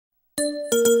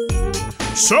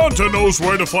Santa knows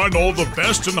where to find all the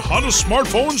best and hottest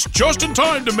smartphones just in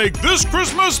time to make this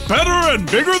Christmas better and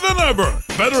bigger than ever.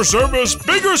 Better service,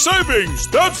 bigger savings.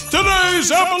 That's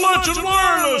today's Appalachian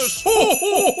Wireless. Ho,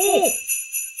 ho, ho.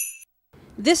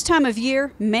 This time of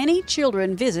year, many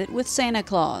children visit with Santa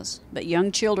Claus, but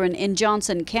young children in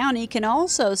Johnson County can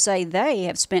also say they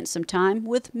have spent some time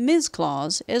with Ms.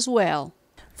 Claus as well.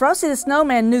 Frosty the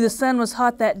Snowman knew the sun was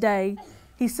hot that day.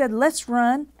 He said, "Let's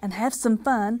run and have some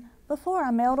fun before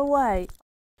I melt away."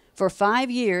 For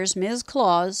 5 years, Ms.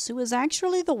 Claus, who is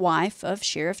actually the wife of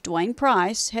Sheriff Dwayne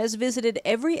Price, has visited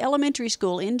every elementary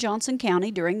school in Johnson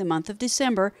County during the month of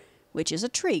December, which is a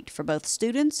treat for both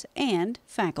students and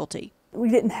faculty. We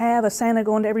didn't have a Santa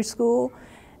going to every school,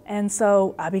 and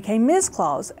so I became Ms.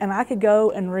 Claus, and I could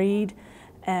go and read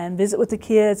and visit with the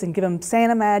kids and give them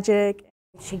Santa magic.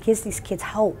 She gives these kids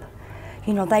hope.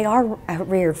 You know, they are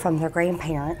reared from their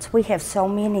grandparents. We have so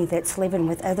many that's living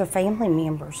with other family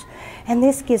members, and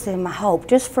this gives them a hope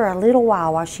just for a little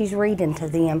while she's reading to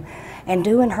them and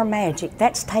doing her magic.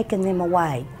 That's taking them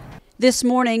away. This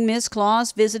morning, Ms.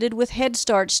 Claus visited with Head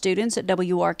Start students at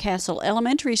W.R. Castle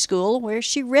Elementary School, where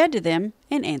she read to them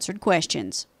and answered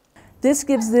questions. This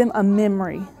gives them a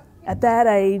memory at that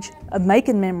age of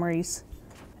making memories,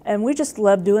 and we just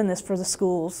love doing this for the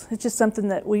schools. It's just something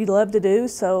that we love to do,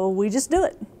 so we just do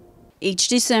it. Each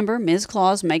December, Ms.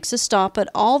 Claus makes a stop at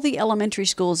all the elementary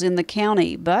schools in the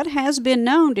county, but has been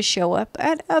known to show up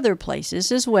at other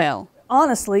places as well.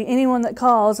 Honestly, anyone that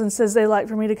calls and says they'd like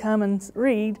for me to come and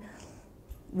read,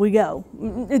 we go.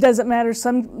 It doesn't matter,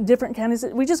 some different counties,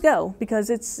 we just go because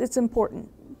it's important.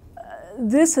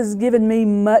 This has given me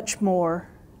much more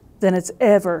than it's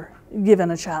ever given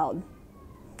a child.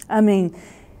 I mean,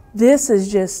 this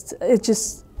is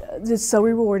it's so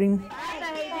rewarding.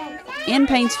 In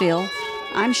Paintsville,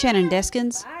 I'm Shannon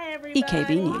Deskins,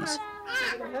 EKB News.